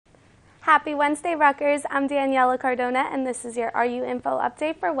Happy Wednesday, Rutgers. I'm Daniela Cardona, and this is your RU Info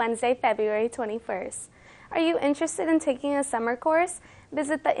update for Wednesday, February 21st. Are you interested in taking a summer course?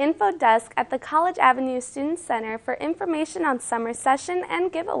 Visit the info desk at the College Avenue Student Center for information on summer session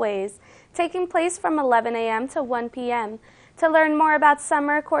and giveaways, taking place from 11 a.m. to 1 p.m. To learn more about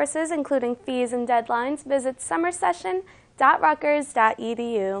summer courses, including fees and deadlines, visit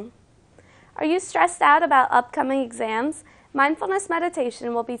summersession.rutgers.edu. Are you stressed out about upcoming exams? Mindfulness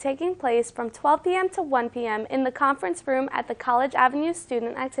meditation will be taking place from 12 p.m. to 1 p.m. in the conference room at the College Avenue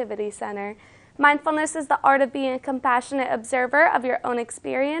Student Activity Center. Mindfulness is the art of being a compassionate observer of your own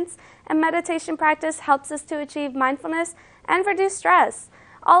experience, and meditation practice helps us to achieve mindfulness and reduce stress.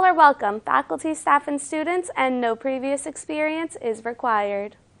 All are welcome, faculty, staff, and students, and no previous experience is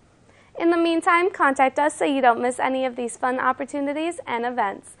required. In the meantime, contact us so you don't miss any of these fun opportunities and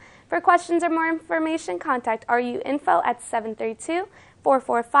events. For questions or more information, contact RU Info at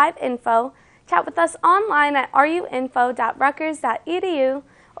 732-445-INFO. Chat with us online at ruinfo.rutgers.edu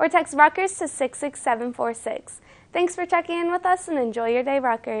or text Rutgers to 66746. Thanks for checking in with us and enjoy your day,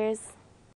 Rutgers.